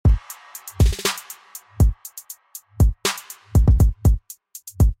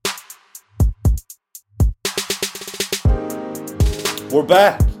We're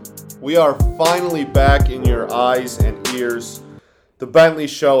back. We are finally back in your eyes and ears. The Bentley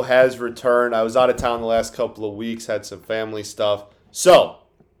Show has returned. I was out of town the last couple of weeks, had some family stuff. So,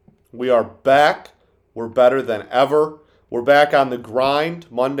 we are back. We're better than ever. We're back on the grind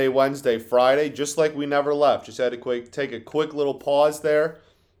Monday, Wednesday, Friday, just like we never left. Just had to take a quick little pause there.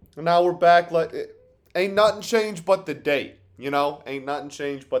 And now we're back. Ain't nothing changed but the date. Ain't nothing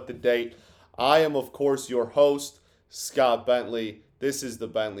changed but the date. I am, of course, your host, Scott Bentley. This is the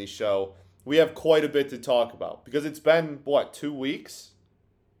Bentley Show. We have quite a bit to talk about because it's been, 2 weeks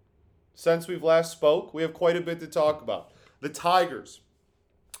since we've last spoke? We have quite a bit to talk about. The Tigers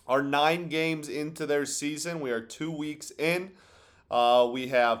are 9 games into their season. We are 2 weeks in. We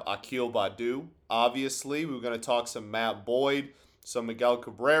have Akil Baddoo, obviously. We're going to talk some Matt Boyd, some Miguel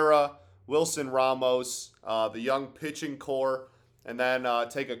Cabrera, Wilson Ramos, the young pitching core, and then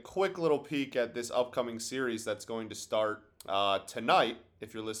take a quick little peek at this upcoming series that's going to start tonight,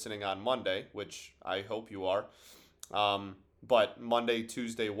 if you're listening on Monday, which I hope you are. But Monday,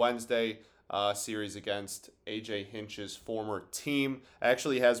 Tuesday, Wednesday, series against AJ Hinch's former team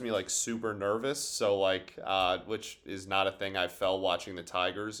actually has me super nervous. So which is not a thing I've felt watching the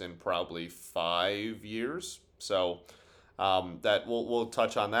Tigers in probably 5 years. So that we'll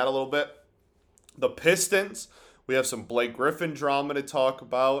touch on that a little bit. The Pistons. We have some Blake Griffin drama to talk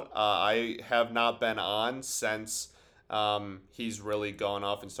about. I have not been on since he's really gone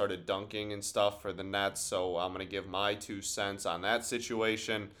off and started dunking and stuff for the Nets, so I'm going to give my 2 cents on that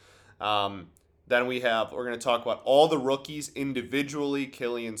situation. Then we're going to talk about all the rookies individually,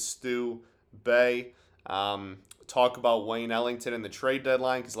 Killian, Stu, Bay. Talk about Wayne Ellington and the trade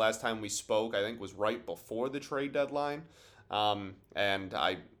deadline, because last time we spoke, I think, was right before the trade deadline. And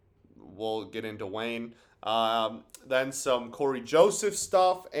I will get into Wayne. Then some Corey Joseph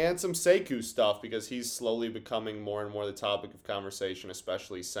stuff and some Sekou stuff, because he's slowly becoming more and more the topic of conversation,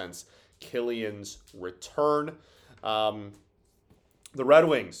 especially since Killian's return. The Red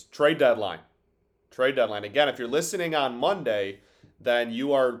Wings, trade deadline. Again, if you're listening on Monday, then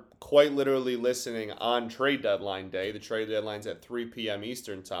you are quite literally listening on trade deadline day. The trade deadline's at 3 p.m.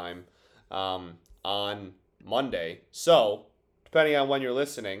 Eastern time on Monday. So, depending on when you're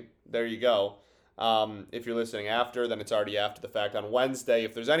listening, there you go. If you're listening after, then it's already after the fact on Wednesday.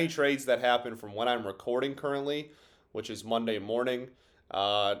 If there's any trades that happen from when I'm recording currently, which is Monday morning,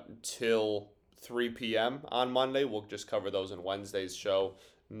 till 3 p.m. on Monday, we'll just cover those in Wednesday's show.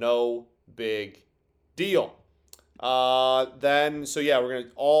 No big deal. We're going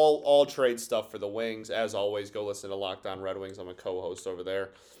to all trade stuff for the Wings. As always, go listen to Locked On Red Wings. I'm a co-host over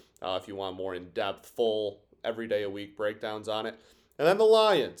there. If you want more in-depth, full, every day a week breakdowns on it. And then the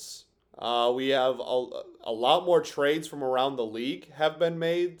Lions. We have a lot more trades from around the league have been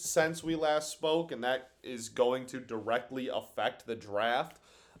made since we last spoke, and that is going to directly affect the draft.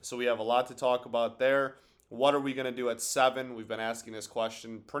 So we have a lot to talk about there. What are we going to do at 7? We've been asking this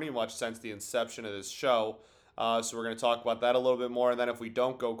question pretty much since the inception of this show. So we're going to talk about that a little bit more. And then if we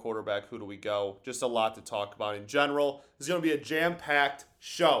don't go quarterback, who do we go? Just a lot to talk about in general. This is going to be a jam-packed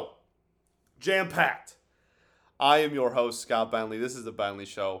show. Jam-packed. I am your host, Scott Bentley. This is the Bentley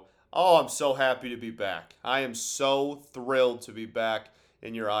Show. Oh, I'm so happy to be back. I am so thrilled to be back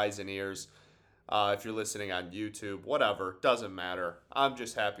in your eyes and ears. If you're listening on YouTube, whatever, doesn't matter. I'm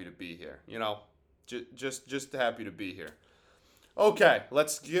just happy to be here, Just happy to be here. Okay,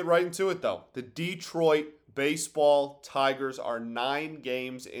 let's get right into it, though. The Detroit baseball Tigers are 9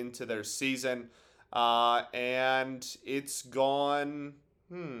 games into their season, and it's gone,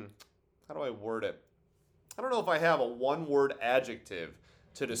 how do I word it? I don't know if I have a one-word adjective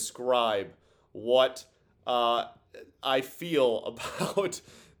to describe what I feel about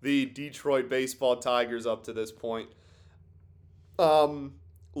the Detroit baseball Tigers up to this point.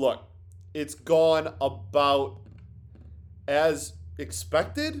 Look, it's gone about as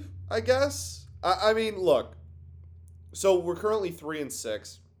expected, I guess. I mean, look. So we're currently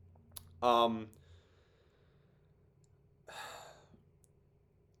 3-6.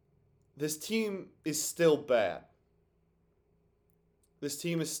 This team is still bad. This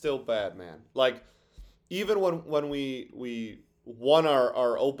team is still bad, man. Even when we won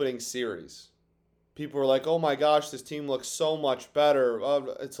our opening series, people were like, oh my gosh, this team looks so much better.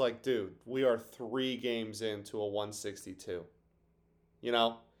 It's like, dude, we are 3 games into a 162.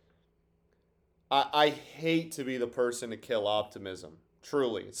 I hate to be the person to kill optimism.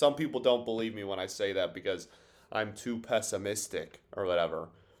 Truly. Some people don't believe me when I say that because I'm too pessimistic or whatever.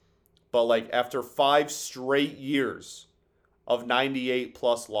 But after 5 straight years of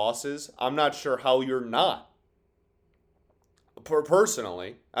 98-plus losses, I'm not sure how you're not.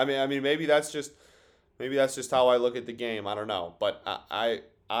 Personally, I mean, maybe that's just Maybe that's just how I look at the game. I don't know, but I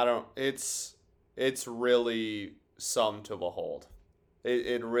don't. It's really something to behold.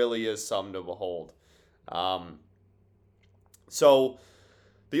 It really is something to behold. Um, so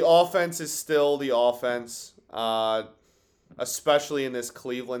the offense is still the offense, especially in this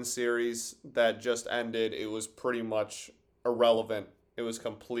Cleveland series that just ended. It was pretty much irrelevant. It was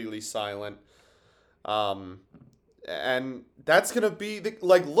completely silent. Um, and that's gonna be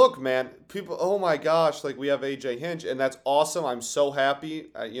like, look, man, people. Oh my gosh, like we have AJ Hinch, and that's awesome. I'm so happy.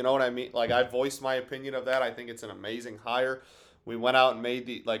 You know what I mean? Like I voiced my opinion of that. I think it's an amazing hire. We went out and made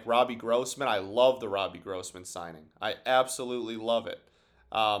the like Robbie Grossman. I love the Robbie Grossman signing. I absolutely love it.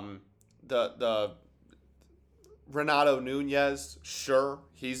 Um, the Renato Nunez, sure,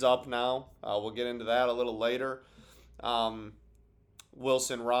 he's up now. We'll get into that a little later. Um,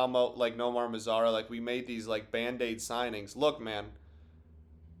 Wilson Ramos, like Nomar Mazara, like we made these like band-aid signings. Look, man,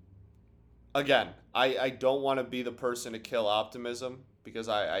 again, I don't want to be the person to kill optimism because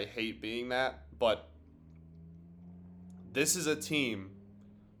I hate being that, but this is a team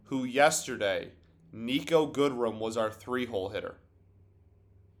who yesterday, Nico Goodrum was our three-hole hitter.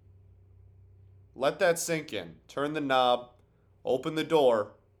 Let that sink in. Turn the knob, open the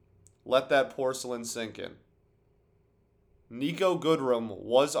door, let that porcelain sink in. Nico Goodrum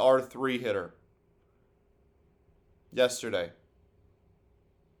was our three hitter yesterday.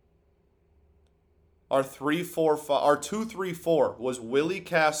 Our 2-3-4 was Willie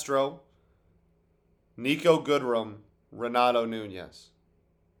Castro, Nico Goodrum, Renato Nunez.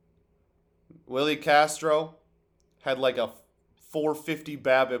 Willie Castro had like a 450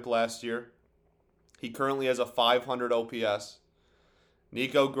 BABIP last year. He currently has a 500 OPS.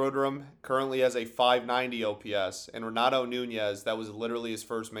 Nico Goodrum currently has a 590 OPS. And Renato Nunez, that was literally his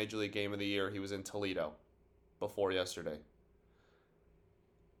first Major League game of the year. He was in Toledo before yesterday.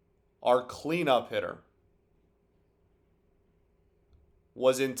 Our cleanup hitter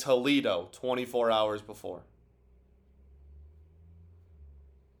was in Toledo 24 hours before.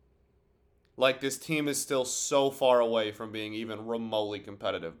 Like, this team is still so far away from being even remotely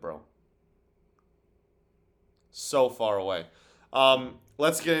competitive, bro. So far away.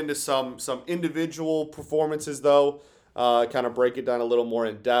 Let's get into some individual performances, though. Kind of break it down a little more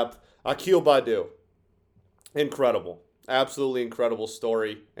in depth. Akil Baddoo. Incredible. Absolutely incredible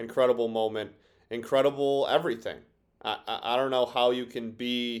story. Incredible moment. Incredible everything. I don't know how you can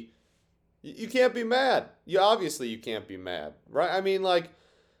be... You can't be mad. Obviously you can't be mad, right? I mean, like,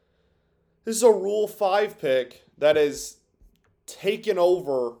 this is a Rule 5 pick that is taken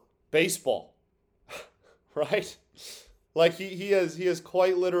over baseball, right? Like he has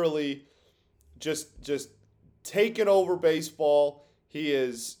quite literally just taken over baseball. He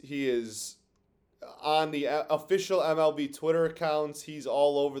is on the official MLB Twitter accounts. He's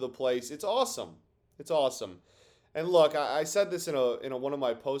all over the place. It's awesome. It's awesome. And look, I said this in one of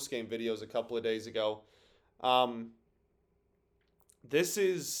my post game videos a couple of days ago. This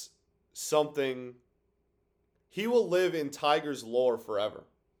is something he will live in Tigers lore forever.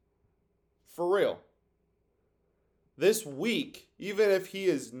 For real. This week, even if he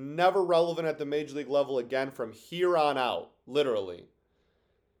is never relevant at the major league level again from here on out, literally,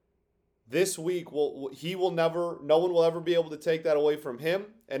 this week no one will ever be able to take that away from him,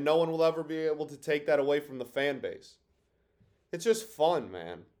 and no one will ever be able to take that away from the fan base. It's just fun,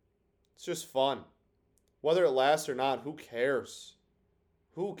 man. It's just fun. Whether it lasts or not, who cares?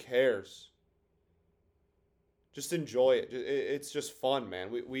 Who cares? Just enjoy it. It's just fun, man.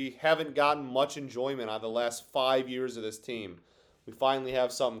 We haven't gotten much enjoyment out of the last 5 years of this team. We finally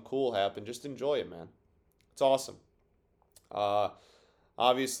have something cool happen. Just enjoy it, man. It's awesome.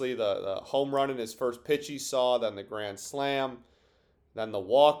 Obviously, the home run in his first pitch he saw, then the grand slam, then the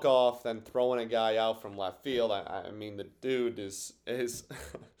walk-off, then throwing a guy out from left field. I mean, the dude is is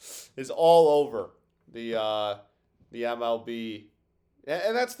all over the MLB.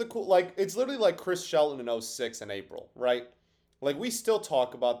 And that's the cool, like, it's literally like Chris Shelton in 06 in April, right? Like, we still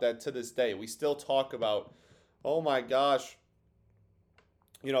talk about that to this day. We still talk about, oh my gosh,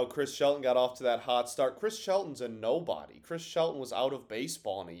 Chris Shelton got off to that hot start. Chris Shelton's a nobody. Chris Shelton was out of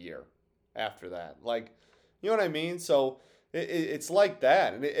baseball in a year after that. Like, you know what I mean? So, it's like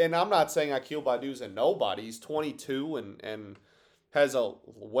that. And I'm not saying Akil Baddoo's a nobody. He's 22 and has a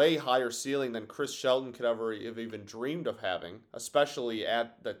way higher ceiling than Chris Shelton could ever have even dreamed of having, especially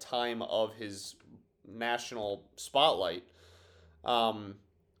at the time of his national spotlight. But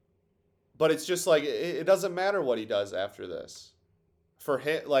it's just like it doesn't matter what he does after this. For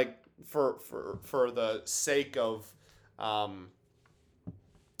him, like for the sake of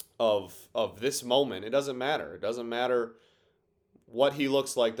this moment, it doesn't matter. It doesn't matter what he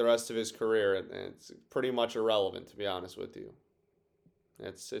looks like the rest of his career, and it's pretty much irrelevant, to be honest with you.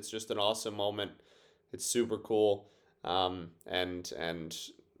 It's just an awesome moment. It's super cool, and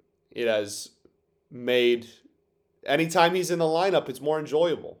it has made anytime he's in the lineup, it's more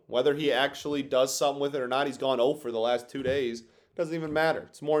enjoyable. Whether he actually does something with it or not, he's gone 0 for the last 2 days. Doesn't even matter.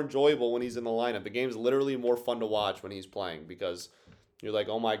 It's more enjoyable when he's in the lineup. The game's literally more fun to watch when he's playing because you're like,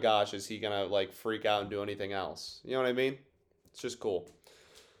 oh my gosh, is he gonna like freak out and do anything else? You know what I mean? It's just cool.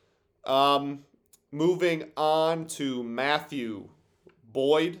 Moving on to Matthew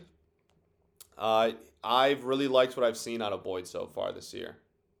Boyd. I've really liked what I've seen out of Boyd so far this year.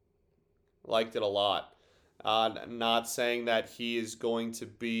 Liked it a lot. Not saying that he is going to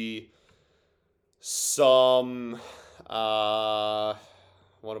be some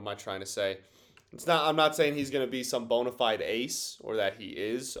what am I trying to say? I'm not saying he's going to be some bona fide ace or that he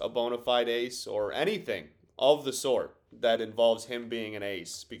is a bona fide ace or anything of the sort that involves him being an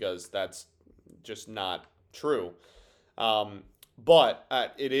ace, because that's just not true. But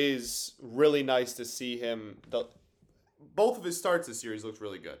it is really nice to see him. Both of his starts this series looked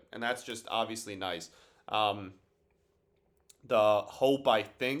really good, and that's just obviously nice. The hope, I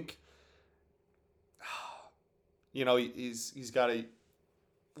think, he's got a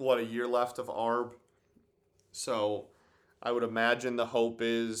year left of ARB. So I would imagine the hope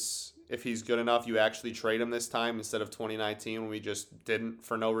is if he's good enough, you actually trade him this time instead of 2019 when we just didn't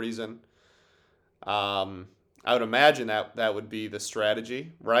for no reason. I would imagine that would be the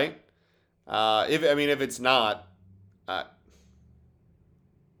strategy, right? If it's not,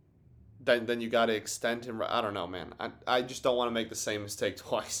 then you got to extend him. I don't know, man. I just don't want to make the same mistake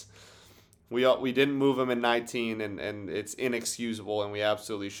twice. We didn't move him in 19, and it's inexcusable, and we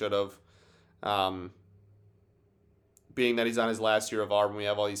absolutely should have. Being that he's on his last year of ARB and we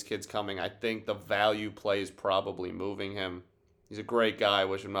have all these kids coming, I think the value play is probably moving him. He's a great guy. I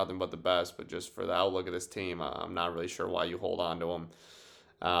wish him nothing but the best, but just for the outlook of this team, I'm not really sure why you hold on to him.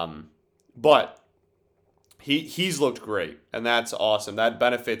 But he's looked great, and that's awesome. That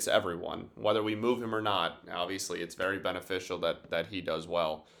benefits everyone, whether we move him or not. Obviously, it's very beneficial that he does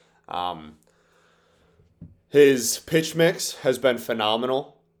well. His pitch mix has been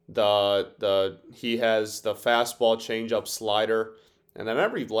phenomenal. He has the fastball, changeup, slider, and then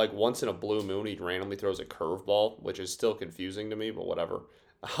every once in a blue moon he randomly throws a curveball, which is still confusing to me, but whatever.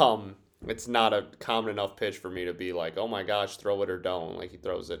 It's not a common enough pitch for me to be like, oh my gosh, throw it or don't. Like he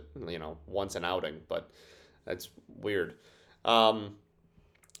throws it, once an outing, but that's weird. The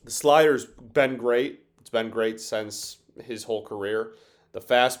slider's been great. It's been great since his whole career. The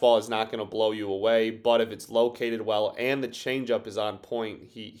fastball is not going to blow you away, but if it's located well and the changeup is on point,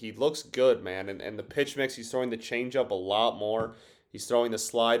 he looks good, man. And the pitch mix, he's throwing the changeup a lot more. He's throwing the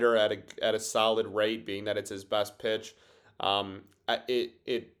slider at a solid rate, being that it's his best pitch.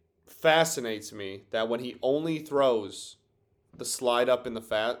 It fascinates me that when he only throws the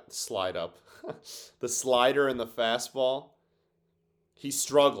the slider and the fastball, he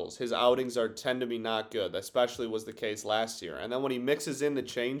struggles. His outings tend to be not good. That especially was the case last year. And then when he mixes in the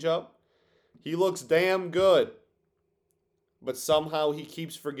changeup, he looks damn good. But somehow he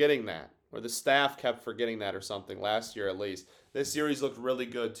keeps forgetting that. Or the staff kept forgetting that or something last year at least. This series looked really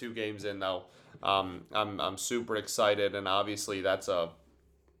good 2 games in though. I'm super excited, and obviously that's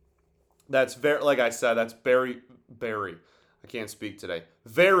very, like I said, that's very I can't speak today.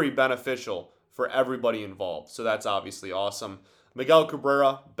 Very beneficial for everybody involved. So that's obviously awesome. Miguel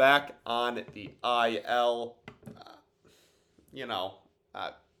Cabrera back on the IL.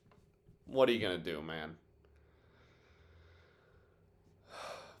 What are you going to do, man?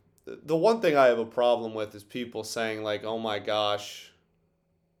 The one thing I have a problem with is people saying, like, oh my gosh,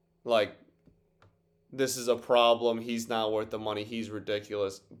 like, this is a problem. He's not worth the money. He's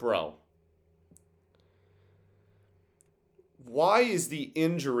ridiculous. Bro. Why is the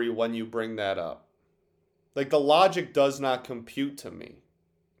injury when you bring that up? Like, the logic does not compute to me.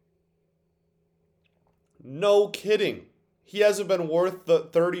 No kidding. He hasn't been worth the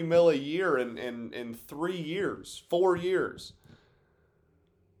 $30 million a year in 3 years, 4 years.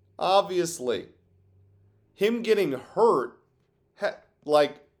 Obviously. Him getting hurt,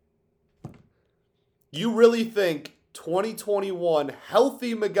 you really think 2021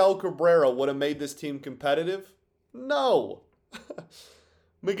 healthy Miguel Cabrera would have made this team competitive? No.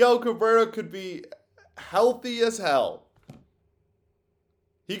 Miguel Cabrera could be healthy as hell.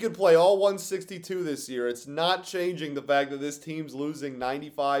 He could play all 162 this year. It's not changing the fact that this team's losing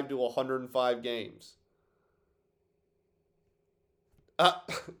 95 to 105 games.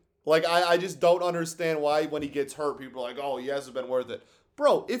 I just don't understand why when he gets hurt, people are like, oh, he hasn't been worth it.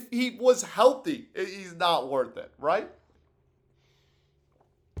 Bro, if he was healthy, he's not worth it, right?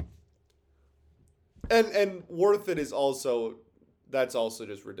 And worth it is also, that's also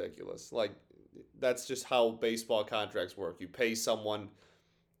just ridiculous. Like, that's just how baseball contracts work. You pay someone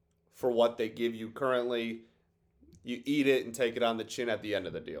for what they give you currently. You eat it and take it on the chin at the end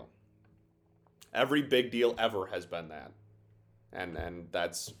of the deal. Every big deal ever has been that. And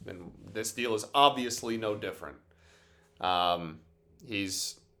this deal is obviously no different.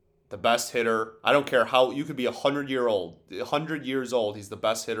 He's the best hitter. I don't care how, you could be 100 years old. He's the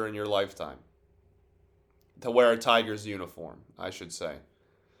best hitter in your lifetime. To wear a Tigers uniform, I should say.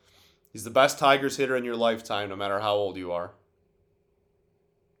 He's the best Tigers hitter in your lifetime, no matter how old you are.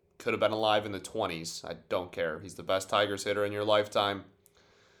 Could have been alive in the 20s. I don't care. He's the best Tigers hitter in your lifetime.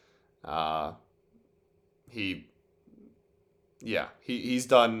 He's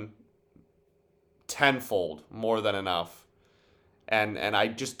done tenfold more than enough. And I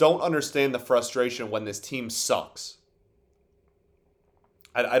just don't understand the frustration when this team sucks.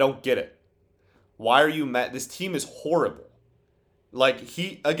 I don't get it. Why are you mad? This team is horrible. Like,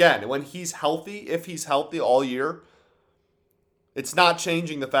 when he's healthy, if he's healthy all year, it's not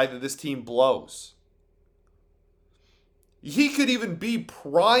changing the fact that this team blows. He could even be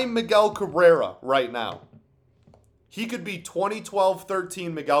prime Miguel Cabrera right now. He could be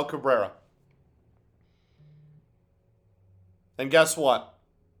 2012-13 Miguel Cabrera. And guess what?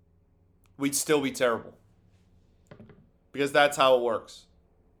 We'd still be terrible. Because that's how it works.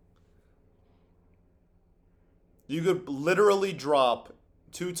 You could literally drop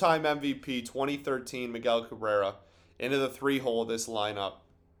two-time MVP 2013 Miguel Cabrera into the 3-hole of this lineup,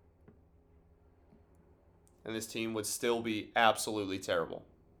 and this team would still be absolutely terrible.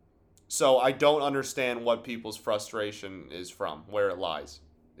 So I don't understand what people's frustration is from, where it lies.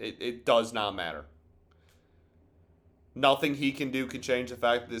 It does not matter. Nothing he can do could change the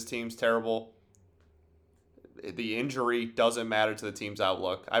fact that this team's terrible. The injury doesn't matter to the team's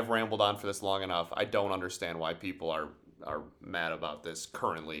outlook. I've rambled on for this long enough. I don't understand why people are mad about this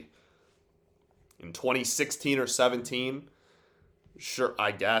currently. In 2016 or 17, sure,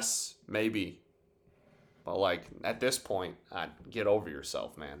 I guess, maybe. But, like, at this point, get over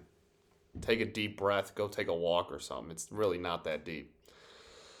yourself, man. Take a deep breath, go take a walk or something. It's really not that deep.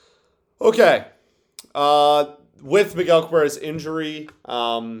 Okay. With Miguel Cabrera's injury,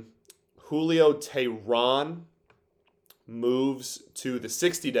 Julio Teheran moves to the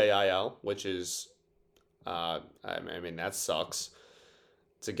 60-day IL, which is, that sucks.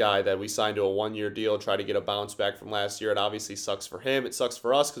 It's a guy that we signed to a 1-year deal, try to get a bounce back from last year. It obviously sucks for him. It sucks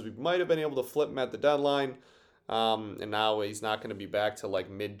for us because we might have been able to flip him at the deadline. And now he's not going to be back till like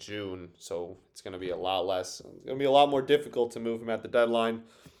mid-June, so it's going to be a lot less. It's going to be a lot more difficult to move him at the deadline.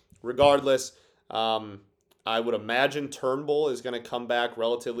 Regardless, I would imagine Turnbull is going to come back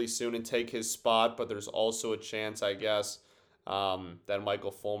relatively soon and take his spot, but there's also a chance, I guess, that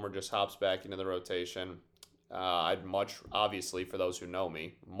Michael Fulmer just hops back into the rotation. I'd obviously, for those who know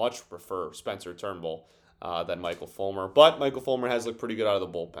me, much prefer Spencer Turnbull than Michael Fulmer. But Michael Fulmer has looked pretty good out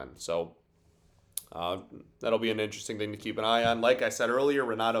of the bullpen, so that'll be an interesting thing to keep an eye on. Like I said earlier,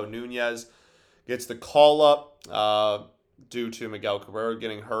 Renato Nunez gets the call-up due to Miguel Cabrera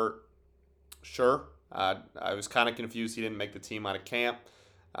getting hurt. Sure. I was kind of confused he didn't make the team out of camp,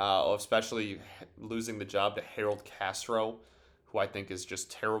 especially losing the job to Harold Castro, who I think is just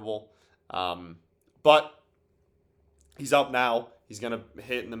terrible. But he's up now. He's going to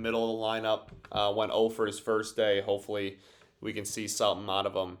hit in the middle of the lineup. Went 0 for his first day. Hopefully we can see something out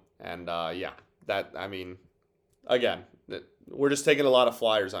of him. And, again, we're just taking a lot of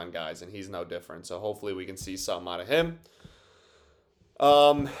flyers on guys, and he's no different. So hopefully we can see something out of him.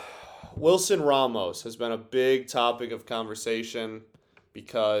 Wilson Ramos has been a big topic of conversation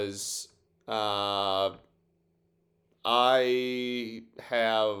because I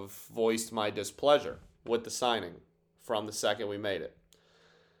have voiced my displeasure with the signing from the second we made it.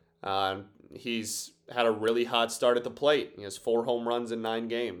 He's had a really hot start at the plate. He has 4 home runs in 9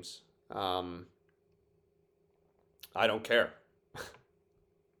 games. I don't care.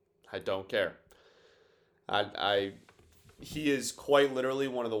 I don't care. He is quite literally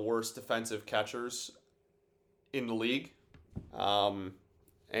one of the worst defensive catchers in the league.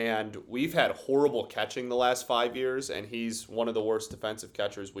 And we've had horrible catching the last 5 years, and he's one of the worst defensive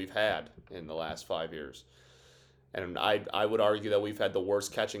catchers we've had in the last 5 years. And I would argue that we've had the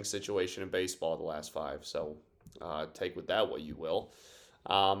worst catching situation in baseball the last 5. So take with that what you will.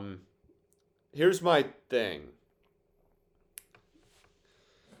 Here's my thing.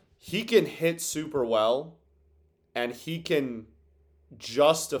 He can hit super well, and he can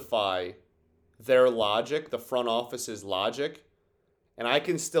justify their logic, the front office's logic, and I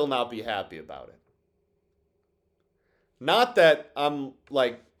can still not be happy about it. Not that I'm,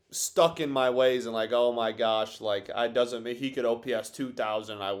 stuck in my ways and like, oh my gosh, like I doesn't he could OPS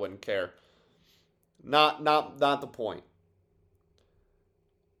 2,000, I wouldn't care. Not the point.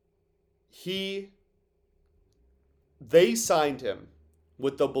 They signed him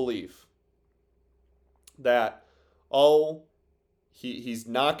with the belief that, oh, he's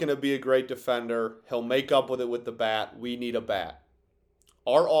not going to be a great defender. He'll make up with it with the bat. We need a bat.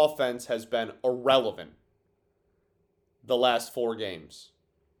 Our offense has been irrelevant the last 4 games.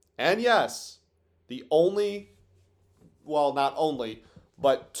 And yes, not only,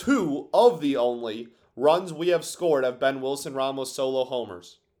 but 2 of the only runs we have scored have been Wilson Ramos solo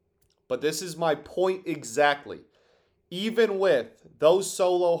homers. But this is my point exactly. Even with those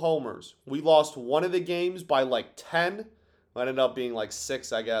solo homers, we lost one of the games by like 10. It ended up being like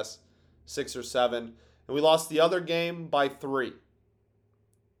 6, I guess. 6 or 7. And we lost the other game by 3.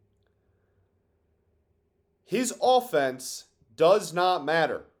 His offense does not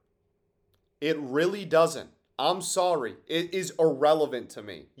matter. It really doesn't. I'm sorry. It is irrelevant to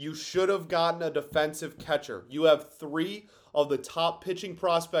me. You should have gotten a defensive catcher. You have 3 of the top pitching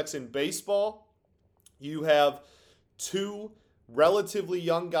prospects in baseball. You have 2 relatively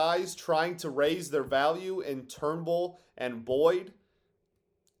young guys trying to raise their value in Turnbull and Boyd.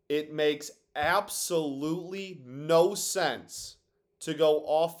 It makes absolutely no sense to go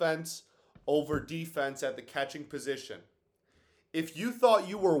offense over defense at the catching position. If you thought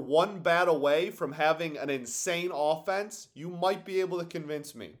you were one bat away from having an insane offense, you might be able to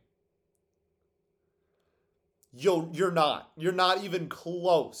convince me. You're not. You're not even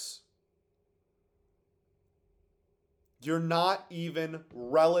close. You're not even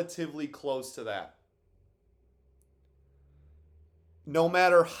relatively close to that. No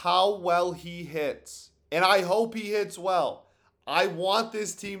matter how well he hits, and I hope he hits well. I want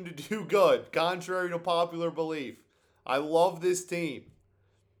this team to do good, contrary to popular belief. I love this team.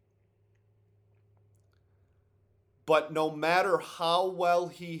 But no matter how well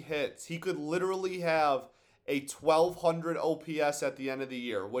he hits, he could literally have a 1,200 OPS at the end of the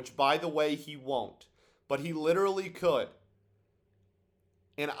year, which, by the way, he won't. But he literally could.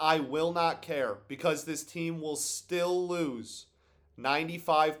 And I will not care because this team will still lose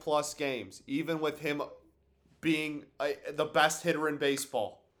 95 plus games, even with him being the best hitter in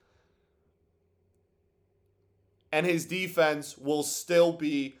baseball. And his defense will still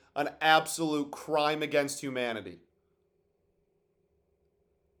be an absolute crime against humanity.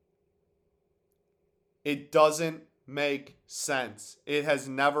 It doesn't make sense. It has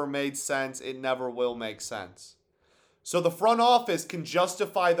never made sense. It never will make sense. So the front office can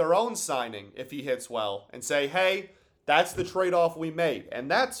justify their own signing if he hits well and say, hey, that's the trade-off we made.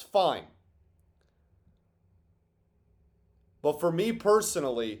 And that's fine. But for me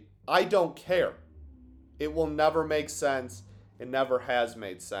personally, I don't care. It will never make sense. It never has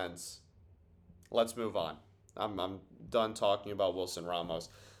made sense. Let's move on. I'm done talking about Wilson Ramos.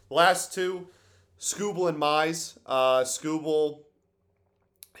 Last 2, Skubal and Mize. Skubal,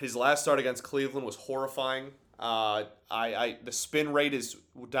 his last start against Cleveland was horrifying. The spin rate is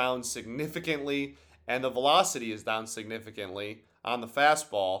down significantly, and the velocity is down significantly on the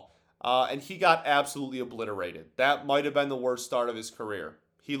fastball. And he got absolutely obliterated. That might have been the worst start of his career.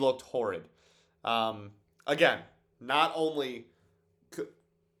 He looked horrid. Again, not only...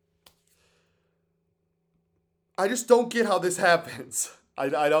 I just don't get how this happens.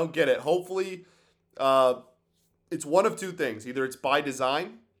 I don't get it. Hopefully, it's one of 2 things. Either it's by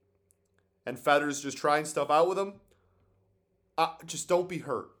design, and Federer's just trying stuff out with him. Just don't be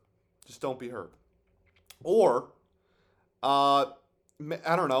hurt. Just don't be hurt. Or, I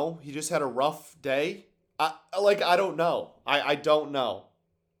don't know. He just had a rough day. I don't know. I don't know.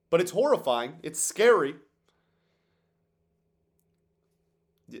 But it's horrifying. It's scary.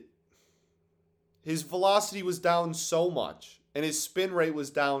 His velocity was down so much, and his spin rate was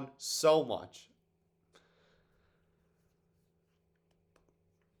down so much.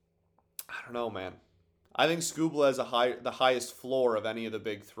 I don't know, man. I think Skubal has the highest floor of any of the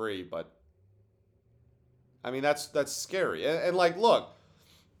big 3, but I mean that's scary. And like, look,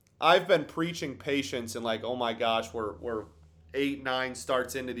 I've been preaching patience and like, oh my gosh, we're 8, 9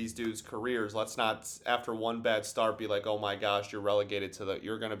 starts into these dudes' careers. Let's not, after one bad start, be like, oh my gosh, you're relegated to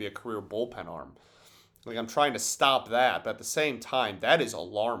you're going to be a career bullpen arm. Like, I'm trying to stop that, but at the same time, that is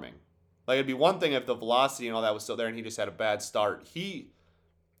alarming. Like, it'd be one thing if the velocity and all that was still there and he just had a bad start.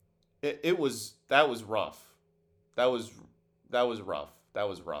 That was rough. That was rough. That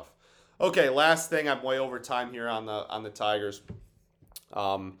was rough. Okay, last thing. I'm way over time here on the Tigers.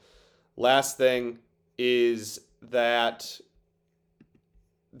 Last thing is that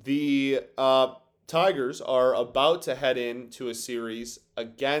the Tigers are about to head into a series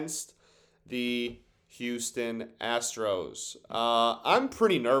against the Houston Astros. I'm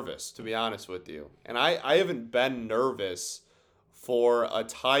pretty nervous, to be honest with you. And I haven't been nervous for a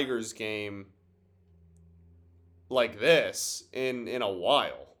Tigers game like this in a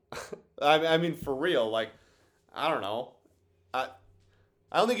while. I mean, for real, like, I don't know.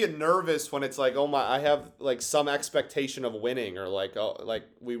 I only get nervous when it's like, oh my, I have like some expectation of winning, or like, oh, like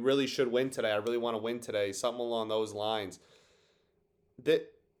we really should win today. I really want to win today. Something along those lines.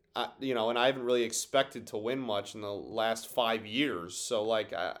 That, and I haven't really expected to win much in the last 5 years. So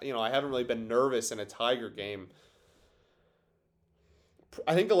like, I haven't really been nervous in a Tiger game.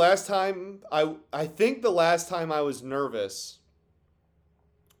 I think the last time I was nervous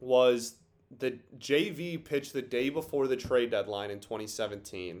was the JV pitched the day before the trade deadline in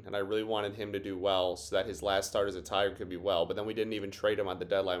 2017, and I really wanted him to do well so that his last start as a Tiger could be well. But then we didn't even trade him at the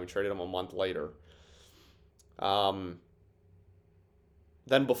deadline. We traded him a month later. Then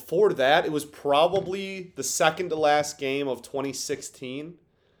before that, it was probably the second to last game of 2016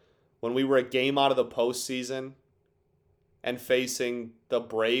 when we were a game out of the postseason and facing the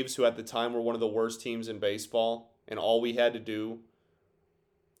Braves, who at the time were one of the worst teams in baseball, and all we had to do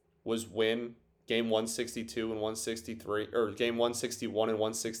was win game 162 and 163, or game 161 and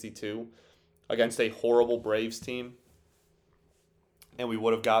 162 against a horrible Braves team, and we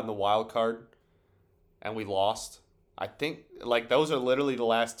would have gotten the wild card, and we lost. I think, like, those are literally the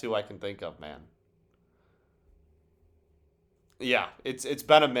last two I can think of, man. Yeah, it's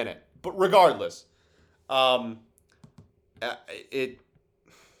been a minute, but regardless,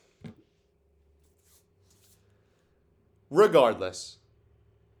 regardless,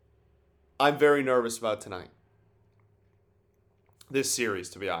 I'm very nervous about tonight. This series,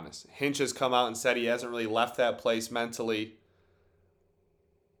 to be honest. Hinch has come out and said he hasn't really left that place mentally.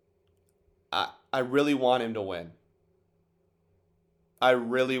 I really want him to win. I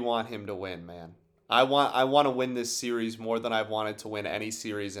really want him to win, man. I want to win this series more than I've wanted to win any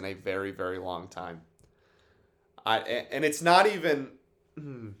series in a very, very long time. And it's not even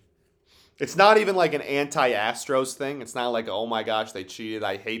like an anti-Astros thing. It's not like, oh my gosh, they cheated,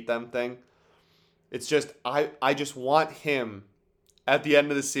 I hate them thing. It's just I just want him at the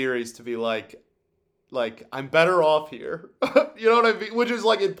end of the series to be like I'm better off here. You know what I mean? Which is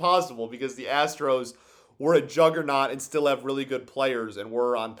like impossible because the Astros were a juggernaut and still have really good players and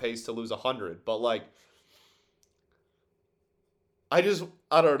we're on pace to lose 100. But like, I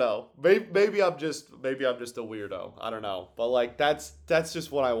don't know. Maybe I'm just a weirdo. I don't know. But like that's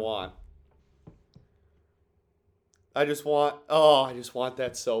just what I want. I just want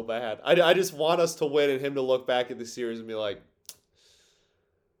that so bad. I just want us to win and him to look back at the series and be like,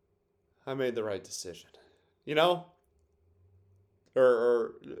 I made the right decision. You know?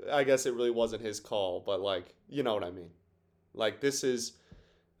 Or I guess it really wasn't his call, but like, you know what I mean. Like,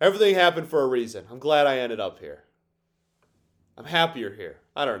 everything happened for a reason. I'm glad I ended up here. I'm happier here.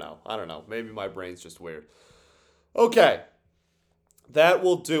 I don't know. Maybe my brain's just weird. Okay. That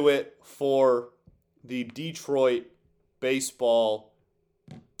will do it for the Detroit baseball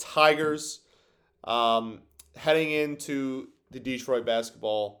Tigers. Heading into the Detroit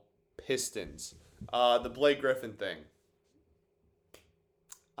basketball Pistons. The Blake Griffin thing.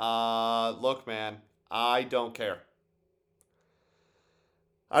 Look, man, I don't care.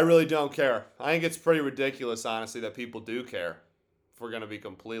 I really don't care. I think it's pretty ridiculous, honestly, that people do care. If we're going to be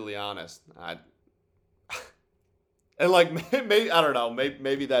completely honest. And like, maybe, I don't know,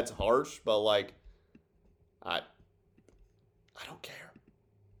 maybe that's harsh, but like, I don't care.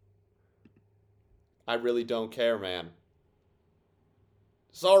 I really don't care, man.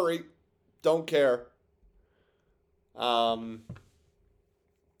 Sorry. Don't care.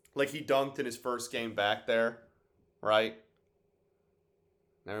 Like, he dunked in his first game back there, right?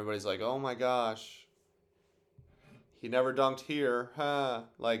 And everybody's like, oh my gosh. He never dunked here, huh?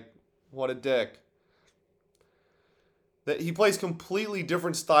 Like, what a dick. That he plays completely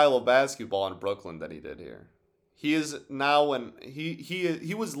different style of basketball in Brooklyn than he did here. He is now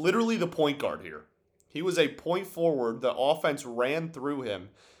he was literally the point guard here. He was a point forward. The offense ran through him.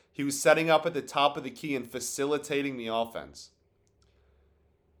 He was setting up at the top of the key and facilitating the offense.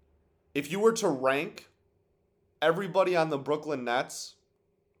 If you were to rank everybody on the Brooklyn Nets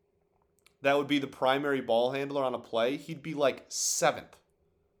that would be the primary ball handler on a play, he'd be like 7th.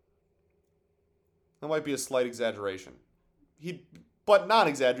 That might be a slight exaggeration. But not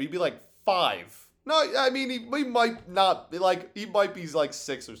exaggerate. He'd be like 5. No, I mean, he might not be like, he might be like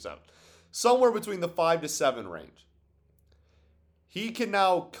 6 or 7. Somewhere between the 5 to 7 range. He can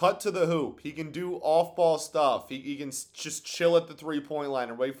now cut to the hoop. He can do off-ball stuff. He can just chill at the three-point line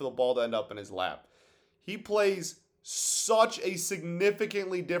and wait for the ball to end up in his lap. He plays such a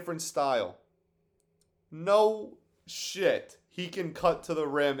significantly different style. No shit. He can cut to the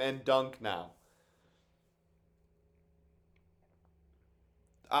rim and dunk now.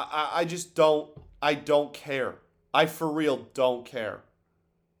 I just don't. I don't care. I for real don't care.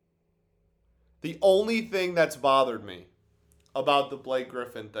 The only thing that's bothered me about the Blake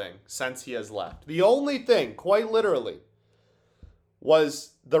Griffin thing since he has left, the only thing, quite literally,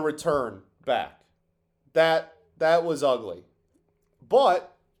 was the return back. That was ugly.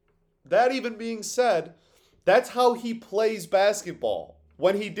 But that even being said, that's how he plays basketball.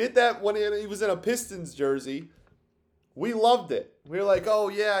 When he did that, when he was in a Pistons jersey, we loved it. We were like, oh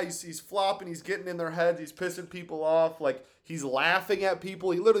yeah, he's flopping, he's getting in their heads, he's pissing people off, like he's laughing at people.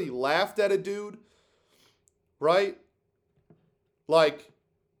 He literally laughed at a dude, right? Like,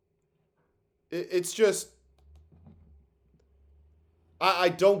 it's just, I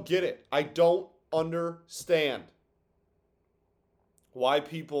don't get it. I don't understand why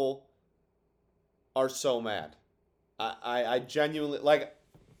people are so mad. I genuinely, like,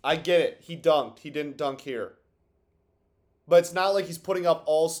 I get it. He dunked. He didn't dunk here. But it's not like he's putting up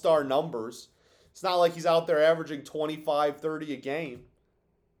all-star numbers. It's not like he's out there averaging 25, 30 a game.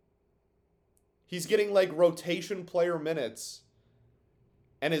 He's getting, like, rotation player minutes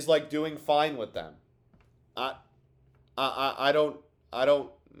and is, like, doing fine with them. I don't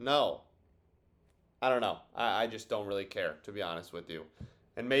know. I don't know. I just don't really care, to be honest with you.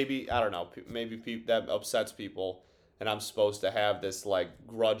 And maybe, I don't know, maybe that upsets people and I'm supposed to have this, like,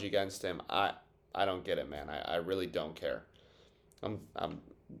 grudge against him. I don't get it, man. I really don't care. I'm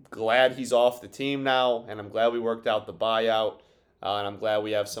glad he's off the team now, and I'm glad we worked out the buyout, and I'm glad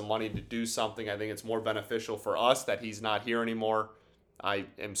we have some money to do something. I think it's more beneficial for us that he's not here anymore. I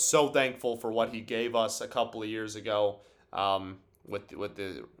am so thankful for what he gave us a couple of years ago with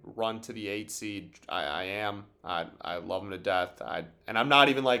the run to the 8 seed. I am. I love him to death. And I'm not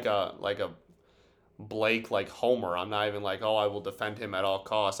even like a Blake like homer. I'm not even like, oh, I will defend him at all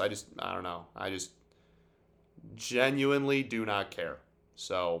costs. I don't know. I just genuinely do not care.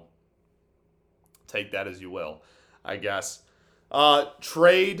 So take that as you will, I guess.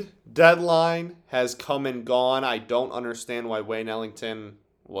 Trade deadline has come and gone. I don't understand why Wayne Ellington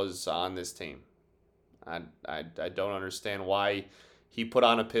was on this team. I don't understand why he put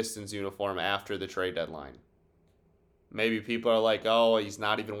on a Pistons uniform after the trade deadline. Maybe people are like, oh, he's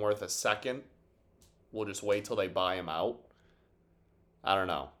not even worth a second. We'll just wait till they buy him out. I don't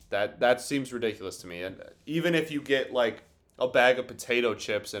know. That seems ridiculous to me. And even if you get like a bag of potato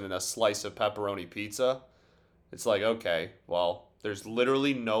chips and a slice of pepperoni pizza, it's like, okay, well, there's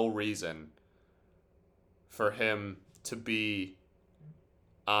literally no reason for him to be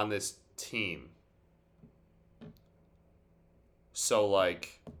on this team. So,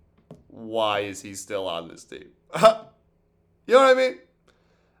 like, why is he still on this team? You know what I mean?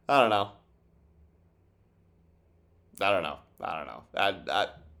 I don't know.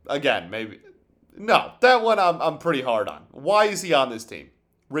 Again, maybe. No, that one I'm pretty hard on. Why is he on this team?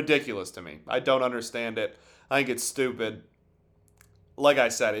 Ridiculous to me. I don't understand it. I think it's stupid. Like I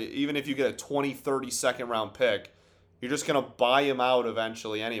said, even if you get a 20, 30 second round pick, you're just going to buy him out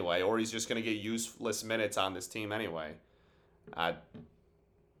eventually anyway, or he's just going to get useless minutes on this team anyway. You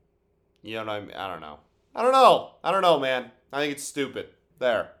know what I mean? I don't know, man. I think it's stupid.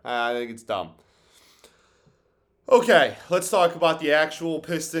 There. I think it's dumb. Okay, let's talk about the actual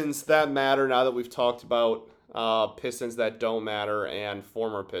Pistons that matter now that we've talked about Pistons that don't matter and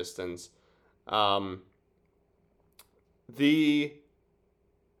former Pistons. The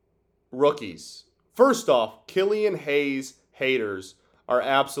rookies. First off, Killian Hayes haters are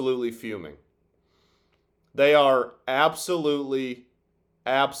absolutely fuming. They are absolutely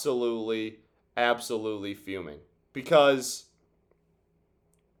fuming. Because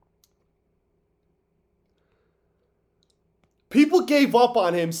people gave up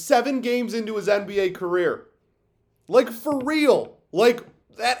on him 7 games into his NBA career. Like, for real. Like,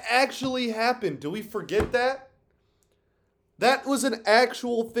 that actually happened. Do we forget that? That was an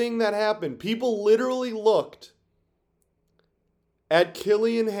actual thing that happened. People literally looked at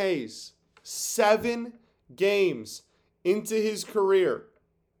Killian Hayes 7 games into his career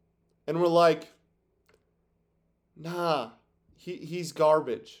and were like, nah, he's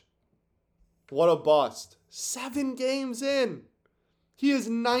garbage. What a bust. 7 games in. He is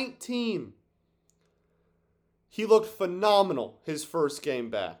 19. He looked phenomenal his first game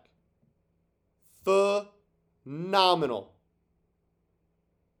back. Phenomenal.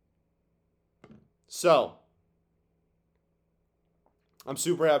 So, I'm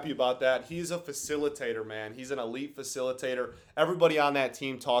super happy about that. He's a facilitator, man. He's an elite facilitator. Everybody on that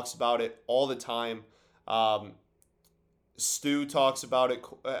team talks about it all the time. Stu talks about it,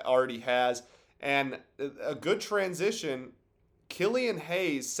 already has. And a good transition, Killian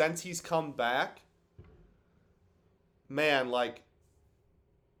Hayes, since he's come back, man, like,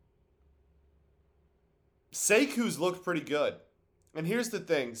 Seku's looked pretty good. And here's the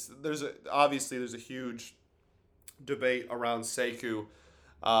thing. Obviously there's a huge debate around Sekou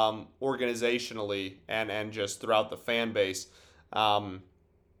organizationally and just throughout the fan base.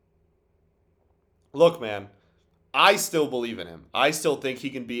 Look, man, I still believe in him. I still think he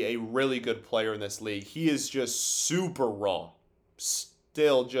can be a really good player in this league. He is just super raw.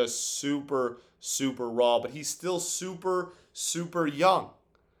 Still just super, super raw. But he's still super, super young.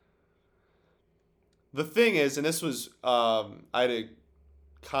 The thing is, and this was, I had a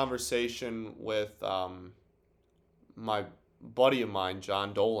conversation with my buddy of mine,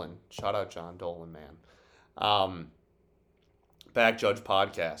 John Dolan. Shout out John Dolan, man. Back Judge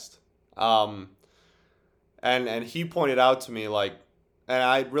podcast. And he pointed out to me, like, and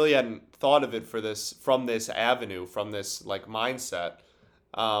I really hadn't thought of it from this avenue, from this like mindset.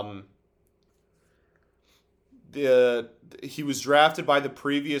 He was drafted by the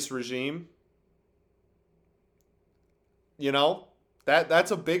previous regime. You know, that's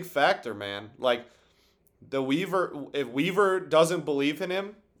a big factor, man. Like, if Weaver doesn't believe in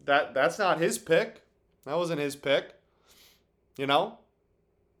him, that's not his pick. That wasn't his pick. You know,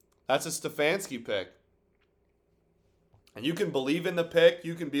 that's a Stefanski pick. And you can believe in the pick.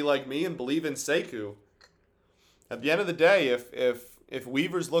 You can be like me and believe in Sekou. At the end of the day, if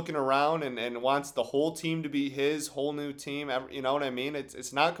Weaver's looking around and wants the whole team to be his whole new team, you know what I mean?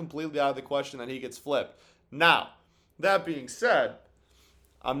 It's not completely out of the question that he gets flipped. Now, that being said,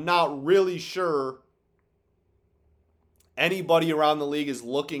 I'm not really sure anybody around the league is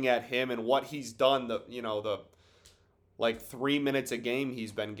looking at him and what he's done, the like 3 minutes a game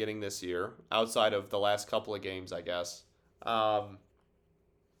he's been getting this year, outside of the last couple of games, I guess. And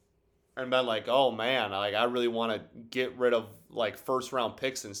been like, oh man, like I really want to get rid of like first round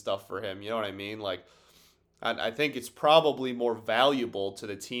picks and stuff for him. You know what I mean? Like, I think it's probably more valuable to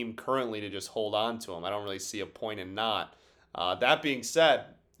the team currently to just hold on to him. I don't really see a point in not. That being said,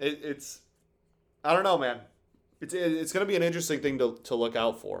 it's I don't know, man. It's going to be an interesting thing to look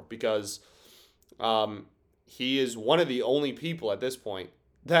out for, because he is one of the only people at this point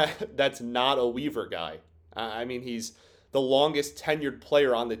that's not a Weaver guy. I mean, he's the longest tenured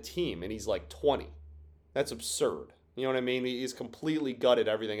player on the team, and he's like 20. That's absurd. You know what I mean? He's completely gutted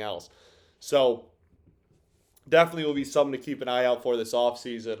everything else. So definitely will be something to keep an eye out for this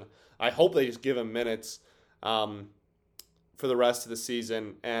offseason. I hope they just give him minutes for the rest of the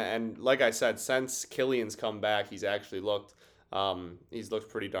season. And like I said, since Killian's come back, he's actually looked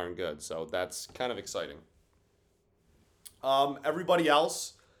pretty darn good. So that's kind of exciting. Everybody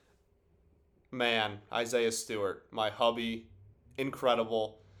else, man, Isaiah Stewart, my hubby,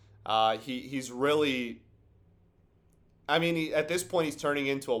 incredible. He's really, I mean, at this point, he's turning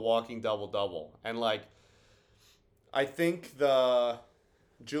into a walking double-double. And, like, I think the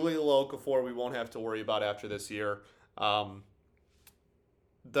Julia Okafor we won't have to worry about after this year.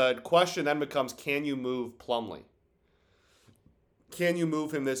 The question then becomes, can you move Plumlee? Can you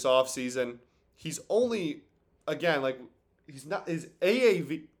move him this offseason? He's only, again, like, he's not, his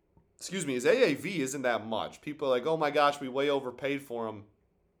AAV isn't that much. People are like, oh my gosh, we way overpaid for him.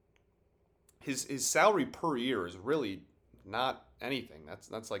 His salary per year is really not anything.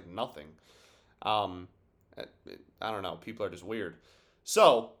 That's like nothing. I don't know. People are just weird.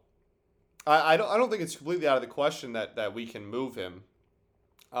 So I don't think it's completely out of the question that we can move him.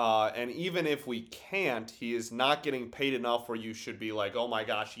 And even if we can't, he is not getting paid enough where you should be like, oh my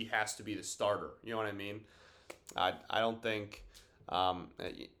gosh, he has to be the starter. You know what I mean? I don't think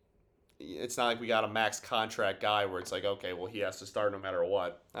it's not like we got a max contract guy where it's like, okay, well, he has to start no matter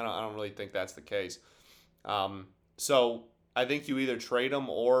what. I don't really think that's the case. So I think you either trade him,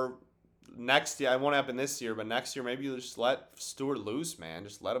 or next year, it won't happen this year, but next year maybe you just let Stewart loose, man.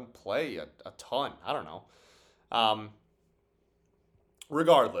 Just let him play a ton. I don't know.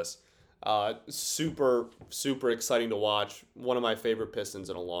 Regardless, super, super exciting to watch. One of my favorite Pistons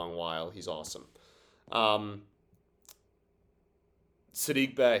in a long while. He's awesome.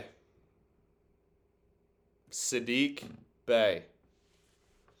 Sadiq Bey.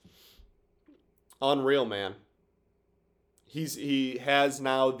 Unreal, man. He has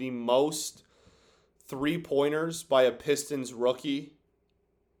now the most 3-pointers by a Pistons rookie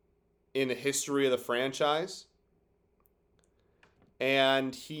in the history of the franchise.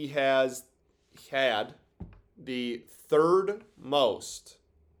 And he has had the third most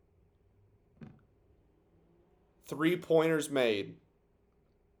 3-pointers made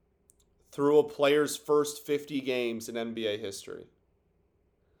through a player's first 50 games in NBA history.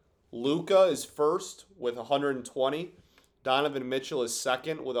 Luka is first with 120. Donovan Mitchell is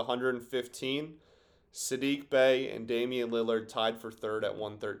second with 115. Sadiq Bey and Damian Lillard tied for third at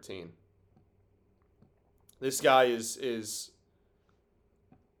 113. This guy is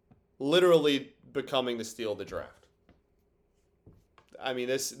literally becoming the steal of the draft. I mean,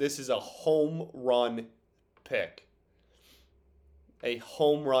 this is a home run pick. A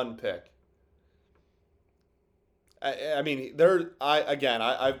home run pick. I mean,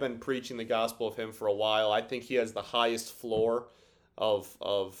 I've been preaching the gospel of him for a while. I think he has the highest floor of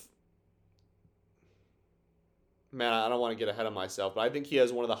man, I don't want to get ahead of myself, but I think he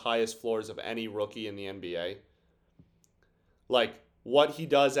has one of the highest floors of any rookie in the NBA. Like, what he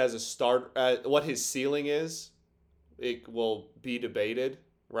does as a start, what his ceiling is, it will be debated,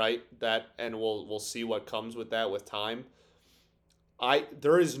 right? And we'll see what comes with that with time.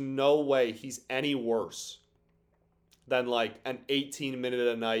 There is no way he's any worse than like an 18-minute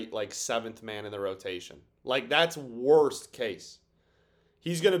a night, like seventh man in the rotation. Like, that's worst case.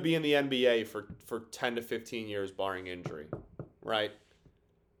 He's going to be in the NBA for 10 to 15 years, barring injury, right?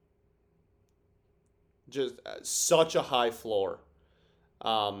 Just such a high floor.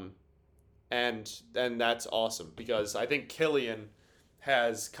 And that's awesome because I think Killian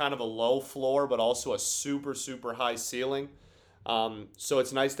has kind of a low floor, but also a super, super high ceiling. So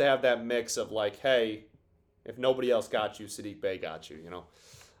it's nice to have that mix of like, hey, if nobody else got you, Sadiq Bey got you, you know.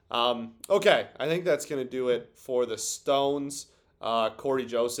 Okay, I think that's going to do it for the Stones. Corey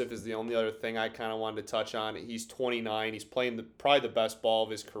Joseph is the only other thing I kind of wanted to touch on. He's 29. He's playing probably the best ball of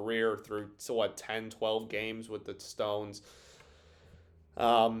his career through, 10, 12 games with the Stones.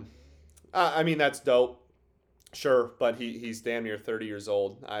 I mean, that's dope. Sure, but he's damn near 30 years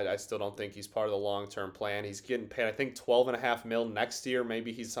old. I still don't think he's part of the long-term plan. He's getting paid, I think, $12.5 million next year.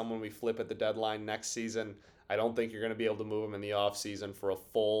 Maybe he's someone we flip at the deadline next season. I don't think you're going to be able to move him in the offseason for a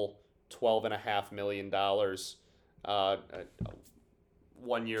full $12.5 million.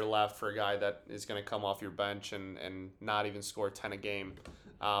 1 year left for a guy that is going to come off your bench and not even score 10 a game.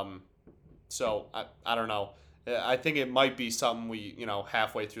 So I don't know. I think it might be something we,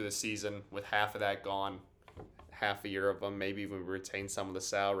 halfway through the season with half of that gone, half a year of him, maybe even retain some of the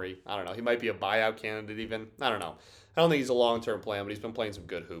salary. I don't know. He might be a buyout candidate even. I don't know. I don't think he's a long-term plan, but he's been playing some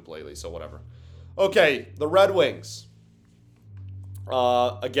good hoop lately, so whatever. Okay, the Red Wings.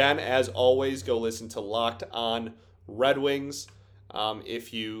 Again, as always, go listen to Locked On Red Wings.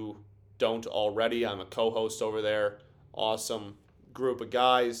 If you don't already, I'm a co-host over there. Awesome group of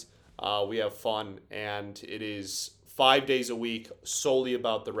guys. We have fun, and it is 5 days a week solely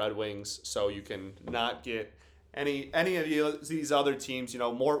about the Red Wings, so you can not get any of these other teams,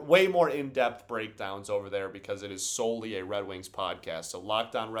 way more in-depth breakdowns over there because it is solely a Red Wings podcast. So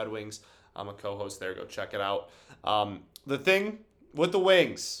Locked On Red Wings, I'm a co-host there. Go check it out. The thing with the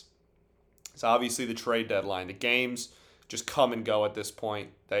Wings is obviously the trade deadline. The games just come and go at this point.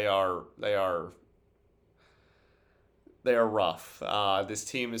 They are rough. This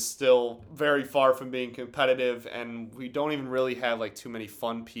team is still very far from being competitive, and we don't even really have like too many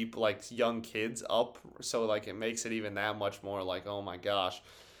fun people, like young kids up. So like it makes it even that much more like, oh my gosh.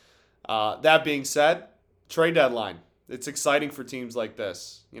 That being said, trade deadline. It's exciting for teams like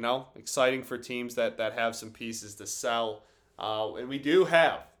this, exciting for teams that have some pieces to sell. And we do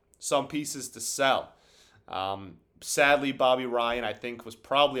have some pieces to sell. Sadly, Bobby Ryan, I think, was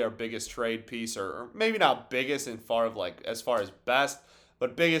probably our biggest trade piece, or maybe not biggest as far as best,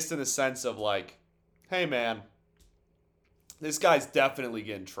 but biggest in the sense of like, hey man, this guy's definitely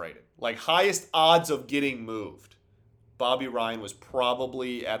getting traded. Like highest odds of getting moved. Bobby Ryan was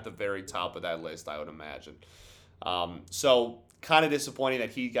probably at the very top of that list, I would imagine. So kind of disappointing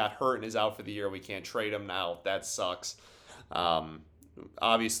that he got hurt and is out for the year. We can't trade him now. That sucks.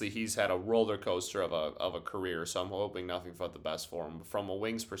 Obviously, he's had a roller coaster of a career, so I'm hoping nothing but the best for him. But from a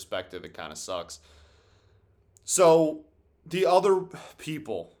Wings perspective, it kind of sucks. So the other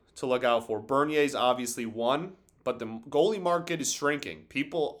people to look out for, Bernier's obviously one, but the goalie market is shrinking.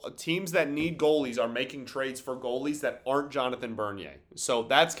 Teams that need goalies are making trades for goalies that aren't Jonathan Bernier. So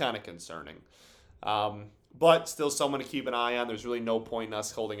that's kind of concerning. But still someone to keep an eye on. There's really no point in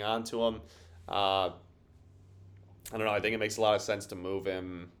us holding on to him. I don't know. I think it makes a lot of sense to move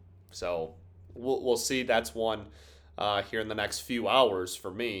him. So we'll see. That's one here in the next few hours for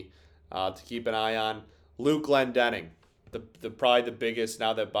me to keep an eye on. Luke Glendening, the probably the biggest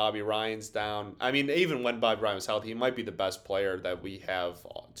now that Bobby Ryan's down. I mean, even when Bobby Ryan was healthy, he might be the best player that we have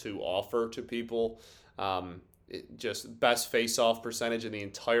to offer to people. Just best face-off percentage in the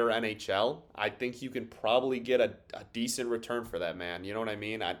entire NHL. I think you can probably get a decent return for that, man. You know what I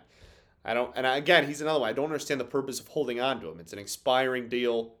mean? Again, he's another one. I don't understand the purpose of holding on to him. It's an expiring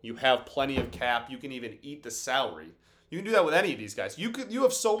deal. You have plenty of cap. You can even eat the salary. You can do that with any of these guys. You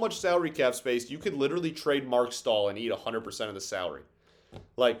have so much salary cap space. You could literally trade Mark Stahl and eat 100% of the salary.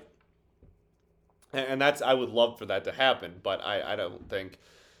 Like, and that's, I would love for that to happen, but I don't think,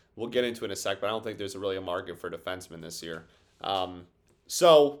 we'll get into it in a sec, but I don't think there's really a market for defensemen this year.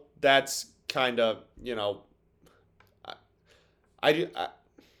 So that's kind of,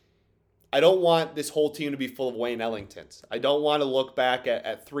 I don't want this whole team to be full of Wayne Ellingtons. I don't want to look back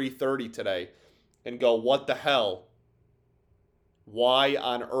at 3:30 today and go, what the hell? Why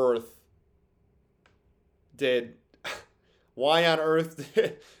on earth did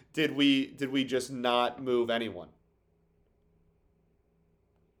we just not move anyone?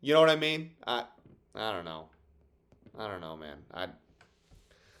 You know what I mean? I don't know. I don't know, man.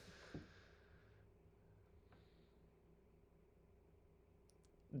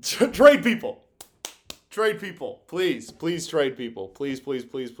 Trade people. Trade people. Please trade people. Please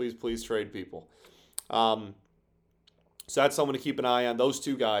trade people. So that's someone to keep an eye on. Those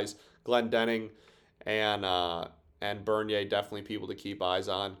two guys, Glendening and Bernier, definitely people to keep eyes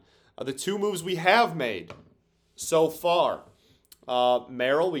on. The two moves we have made so far.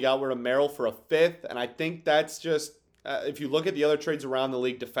 Merrill, we got rid of Merrill for a fifth, and I think that's just, if you look at the other trades around the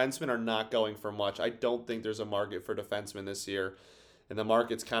league, defensemen are not going for much. I don't think there's a market for defensemen this year, and the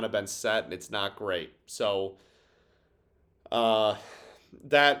market's kind of been set, and it's not great. So,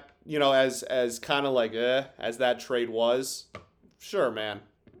 that, as kind of like, as that trade was, sure, man.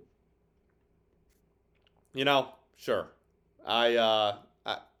 Sure.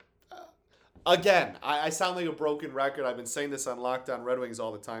 Again, I sound like a broken record. I've been saying this on Locked On Red Wings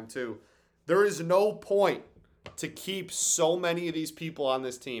all the time, too. There is no point to keep so many of these people on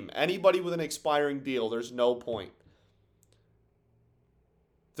this team. Anybody with an expiring deal, there's no point.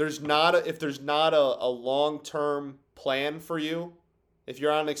 If there's not a long-term plan for you, if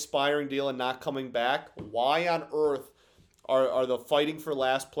you're on an expiring deal and not coming back, why on earth are the fighting for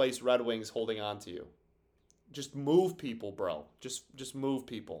last place Red Wings holding on to you? Just move people, bro. Just move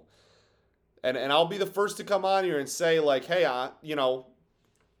people. And I'll be the first to come on here and say, like, hey,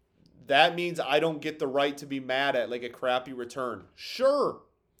 that means I don't get the right to be mad at, like, a crappy return. Sure.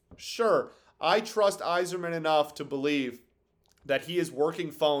 I trust Yzerman enough to believe that he is working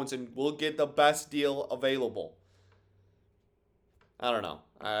phones and will get the best deal available. I don't know.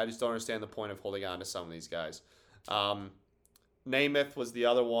 I just don't understand the point of holding on to some of these guys. Namath was the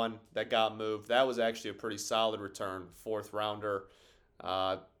other one that got moved. That was actually a pretty solid return. 4th rounder.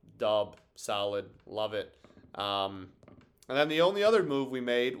 Dub. Solid. Love it. And then the only other move we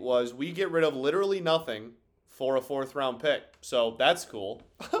made was we get rid of literally nothing for a 4th round pick. So that's cool.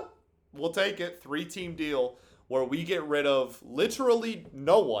 We'll take it. 3-team deal where we get rid of literally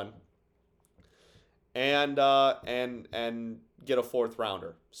no one and get a 4th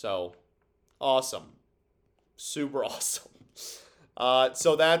rounder. So awesome. Super awesome.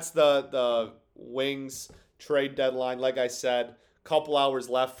 So that's the Wings trade deadline. Like I said, couple hours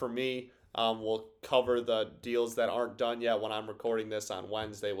left for me. We'll cover the deals that aren't done yet when I'm recording this on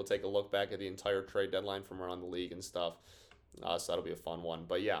Wednesday. We'll take a look back at the entire trade deadline from around the league and stuff. So that'll be a fun one.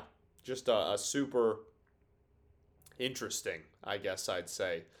 But yeah, just a super interesting, I guess I'd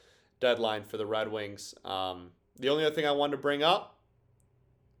say, deadline for the Red Wings. The only other thing I wanted to bring up,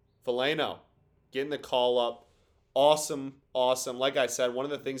 Veleno, getting the call up. Awesome. Like I said, one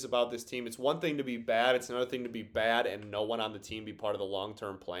of the things about this team, it's one thing to be bad. It's another thing to be bad and no one on the team be part of the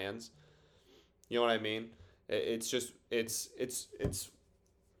long-term plans. You know what I mean? It's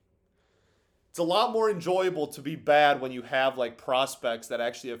a lot more enjoyable to be bad when you have like prospects that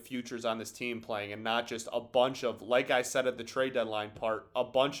actually have futures on this team playing and not just a bunch of, like I said at the trade deadline part, a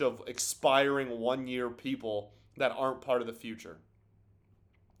bunch of expiring 1-year people that aren't part of the future.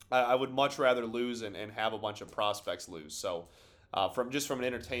 I would much rather lose and have a bunch of prospects lose. So from an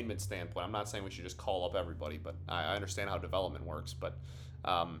entertainment standpoint, I'm not saying we should just call up everybody, but I understand how development works. But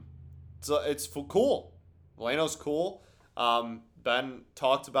so it's cool. Veleno's cool. Ben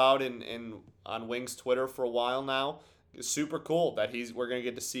talked about on Wings Twitter for a while now. It's super cool that we're gonna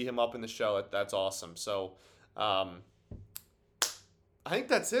get to see him up in the show. That's awesome. So I think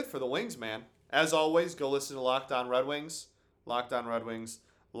that's it for the Wings, man. As always, go listen to Locked On Red Wings. Locked On Red Wings.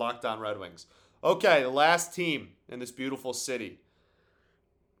 Locked On Red Wings. Okay, the last team in this beautiful city.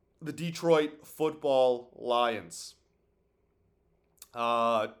 The Detroit Football Lions.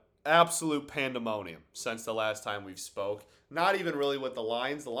 Absolute pandemonium since the last time we've spoke. Not even really with the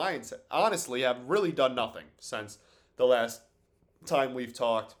Lions. The Lions, honestly, have really done nothing since the last time we've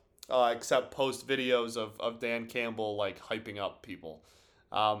talked, except post videos of Dan Campbell, like, hyping up people.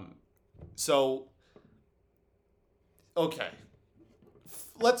 So, okay.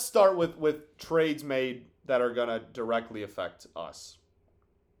 Let's start with trades made that are going to directly affect us.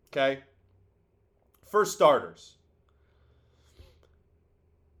 Okay? For starters,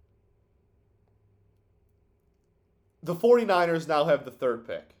 the 49ers now have the third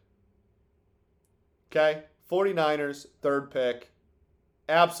pick. Okay? 49ers, third pick.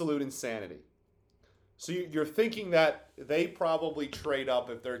 Absolute insanity. So you're thinking that they probably trade up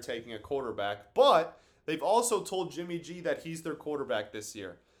if they're taking a quarterback, but they've also told Jimmy G that he's their quarterback this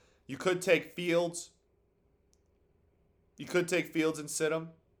year. You could take Fields. You could take Fields and sit him,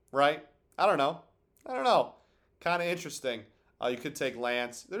 right? I don't know. Kind of interesting. You could take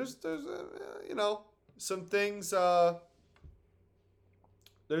Lance. There's some things.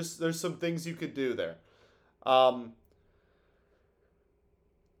 There's some things you could do there.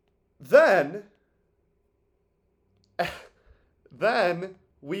 Then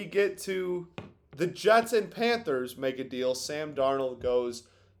we get to the Jets and Panthers make a deal. Sam Darnold goes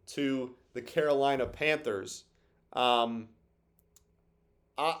to the Carolina Panthers. I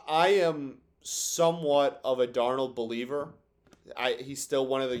am somewhat of a Darnold believer. He's still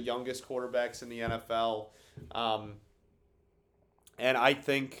one of the youngest quarterbacks in the NFL. And I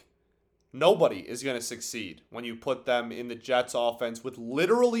think nobody is going to succeed when you put them in the Jets offense with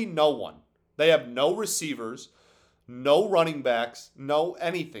literally no one. They have no receivers, no running backs, no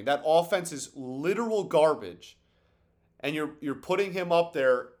anything. That offense is literal garbage. And you're putting him up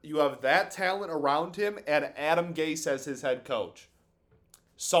there. You have that talent around him and Adam Gase as his head coach.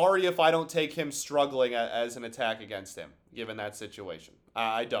 Sorry if I don't take him struggling as an attack against him, given that situation.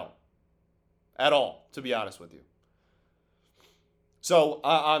 I don't. At all, to be honest with you. So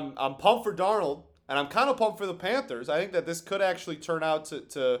I'm pumped for Darnold, and I'm kind of pumped for the Panthers. I think that this could actually turn out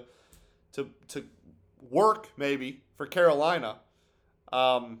to work maybe for Carolina.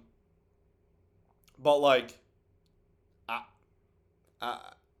 But like,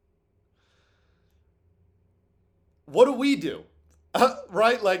 what do we do?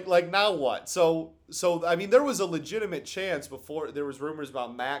 Right? Like now what? So I mean, there was a legitimate chance before. There was rumors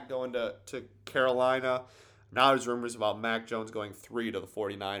about Mac going to Carolina. Now there's rumors about Mac Jones going 3 to the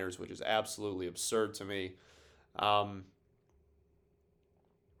 49ers, which is absolutely absurd to me. I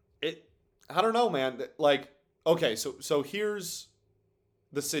don't know, man. Like, okay, so here's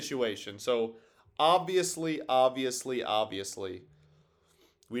the situation. So obviously,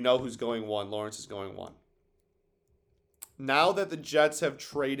 we know who's going 1. Lawrence is going 1. Now that the Jets have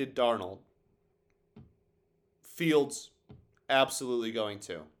traded Darnold, Fields absolutely going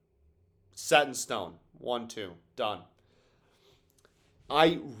 2. Set in stone. 1-2. Done.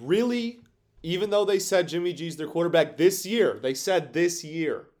 I really, even though they said Jimmy G's their quarterback this year,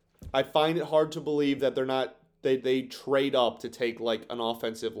 I find it hard to believe that they trade up to take like an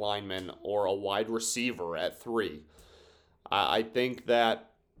offensive lineman or a wide receiver at 3. I think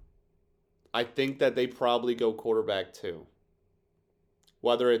that they probably go quarterback 2.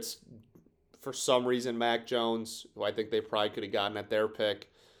 Whether it's for some reason Mac Jones, who I think they probably could have gotten at their pick,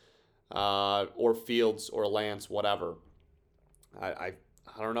 or Fields or Lance, whatever. I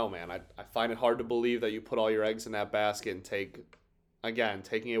don't know, man. I find it hard to believe that you put all your eggs in that basket and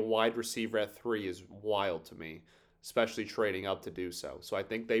taking a wide receiver at 3 is wild to me, especially trading up to do so. So I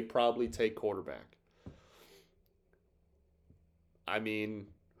think they probably take quarterback. I mean,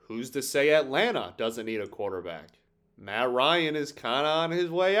 who's to say Atlanta doesn't need a quarterback? Matt Ryan is kind of on his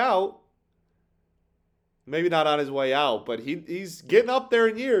way out. Maybe not on his way out, but he's getting up there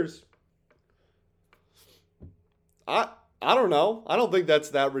in years. I don't know. I don't think that's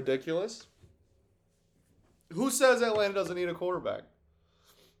that ridiculous. Who says Atlanta doesn't need a quarterback?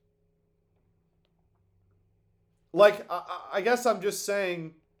 Like, I guess I'm just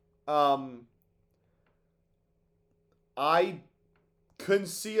saying, I couldn't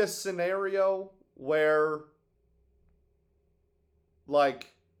see a scenario where,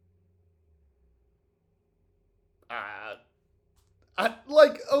 like, I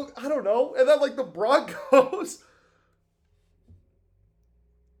don't know. And then, like, the Broncos.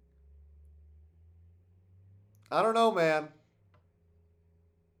 I don't know, man.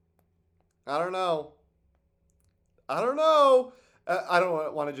 I don't know. I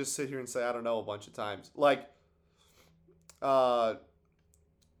don't want to just sit here and say I don't know a bunch of times. Like,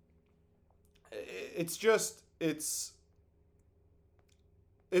 it's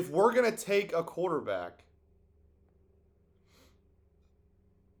if we're going to take a quarterback.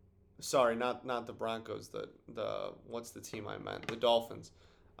 Sorry, not the Broncos. The what's the team I meant? The Dolphins.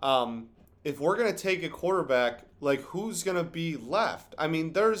 If we're gonna take a quarterback, like who's gonna be left? I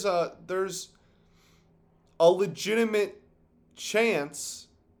mean, there's a legitimate chance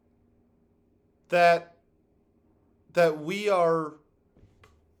that we are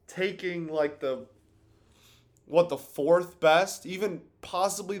taking like the fourth best, even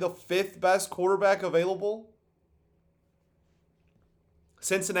possibly the fifth best quarterback available?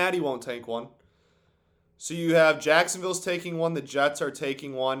 Cincinnati won't take one. So you have Jacksonville's taking one. The Jets are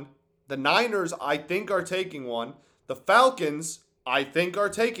taking one. The Niners, I think, are taking one. The Falcons, I think, are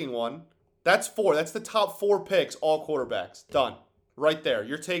taking one. That's four. That's the top four picks, all quarterbacks. Done. Right there.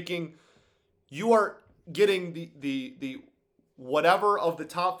 You are getting the whatever of the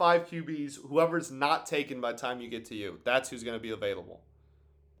top 5 QBs, whoever's not taken by the time you get to you. That's who's going to be available.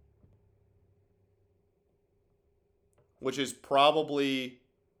 Which is probably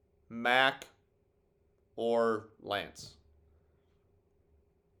Mac or Lance.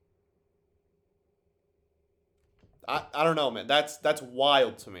 I don't know, man. That's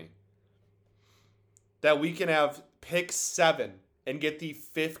wild to me. That we can have pick 7 and get the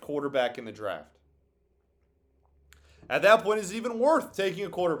 5th quarterback in the draft. At that point, is it even worth taking a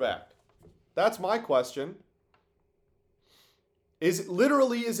quarterback? That's my question. Is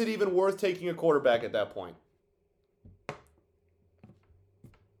it even worth taking a quarterback at that point?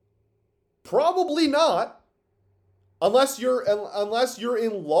 Probably not. Unless you're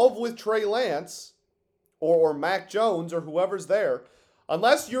in love with Trey Lance or Mac Jones or whoever's there.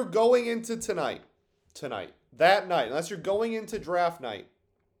 Unless you're going into that night, unless you're going into draft night,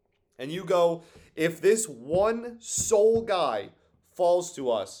 and you go, if this one sole guy falls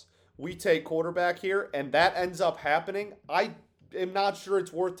to us, we take quarterback here, and that ends up happening, I am not sure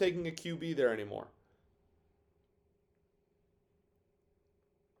it's worth taking a QB there anymore.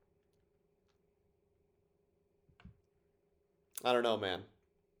 I don't know, man.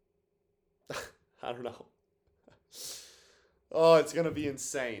 I don't know. Oh, it's going to be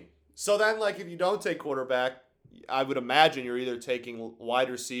insane. So then, like, if you don't take quarterback, I would imagine you're either taking wide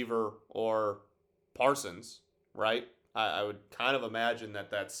receiver or Parsons, right? I would kind of imagine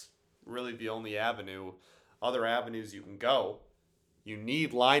that that's really the only avenue. Other avenues you can go. You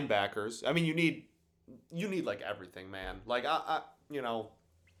need linebackers. I mean, you need like everything, man. Like you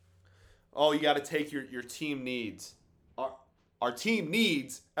got to take your team needs. Our team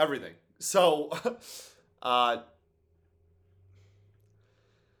needs everything. So, I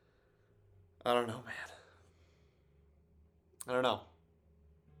don't know, man. I don't know.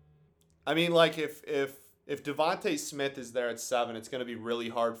 I mean, like, if Devontae Smith is there at 7, it's going to be really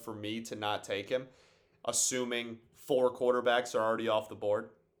hard for me to not take him, assuming 4 quarterbacks are already off the board,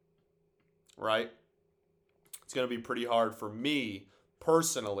 right? It's going to be pretty hard for me,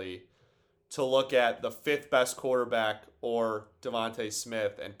 personally, to look at the 5th best quarterback or Devontae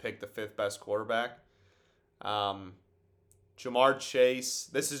Smith and pick the 5th best quarterback. Jamar Chase,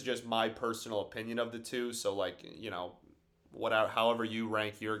 this is just my personal opinion of the two, so, like, however you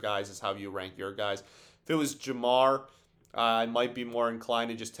rank your guys is how you rank your guys. If it was Jamar, I might be more inclined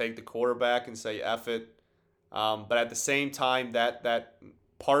to just take the quarterback and say F it. But at the same time, that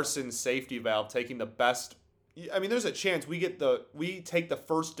Parsons safety valve, taking the best, I mean, there's a chance we take the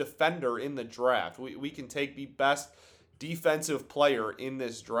first defender in the draft. We can take the best defensive player in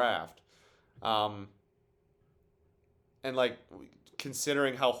this draft. And, like,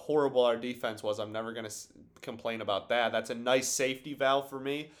 considering how horrible our defense was, I'm never going to complain about that. That's a nice safety valve for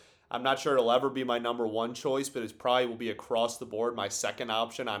me. I'm not sure it'll ever be my number 1 choice, but it probably will be across the board my second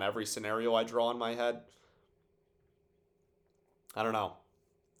option on every scenario I draw in my head. I don't know.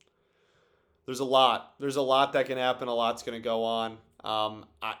 There's a lot that can happen. A lot's going to go on.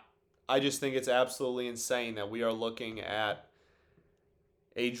 I just think it's absolutely insane that we are looking at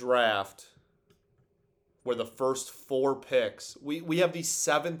a draft where the first 4 picks, we have the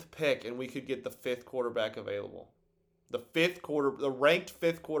 7th pick and we could get the 5th quarterback available. The ranked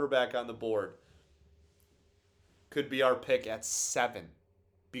 5th quarterback on the board could be our pick at 7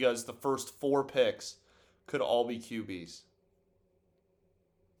 because the first 4 picks could all be QBs.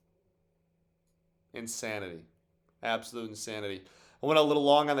 Insanity. Absolute insanity. I went a little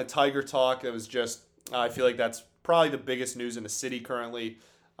long on the Tiger talk. It was just, I feel like that's probably the biggest news in the city currently.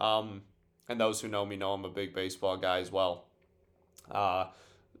 And those who know me know I'm a big baseball guy as well.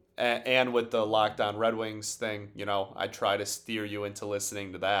 And with the Locked On Red Wings thing, I try to steer you into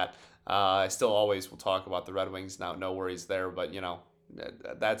listening to that. I still always will talk about the Red Wings now, no worries there. But,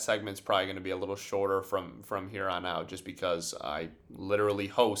 that segment's probably going to be a little shorter from here on out just because I literally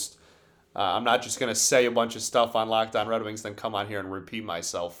host. I'm not just going to say a bunch of stuff on Locked On Red Wings, then come on here and repeat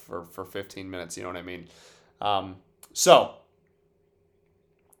myself for 15 minutes. You know what I mean? So,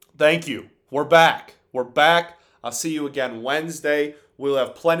 thank you. We're back. I'll see you again Wednesday. We'll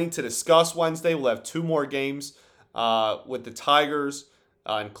have plenty to discuss Wednesday. We'll have 2 more games with the Tigers.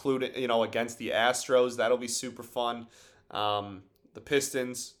 including, against the Astros. That'll be super fun. The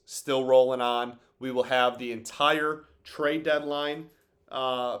Pistons still rolling on. We will have the entire trade deadline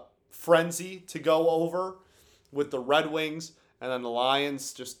frenzy to go over with the Red Wings. And then the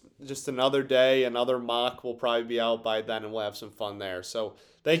Lions, just another day, another mock will probably be out by then, and we'll have some fun there. So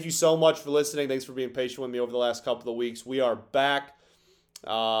thank you so much for listening. Thanks for being patient with me over the last couple of weeks. We are back.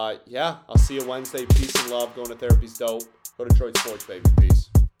 I'll see you Wednesday. Peace and love. Going to therapy's dope. Go Detroit Sports, baby.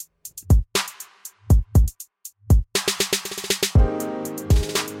 Peace.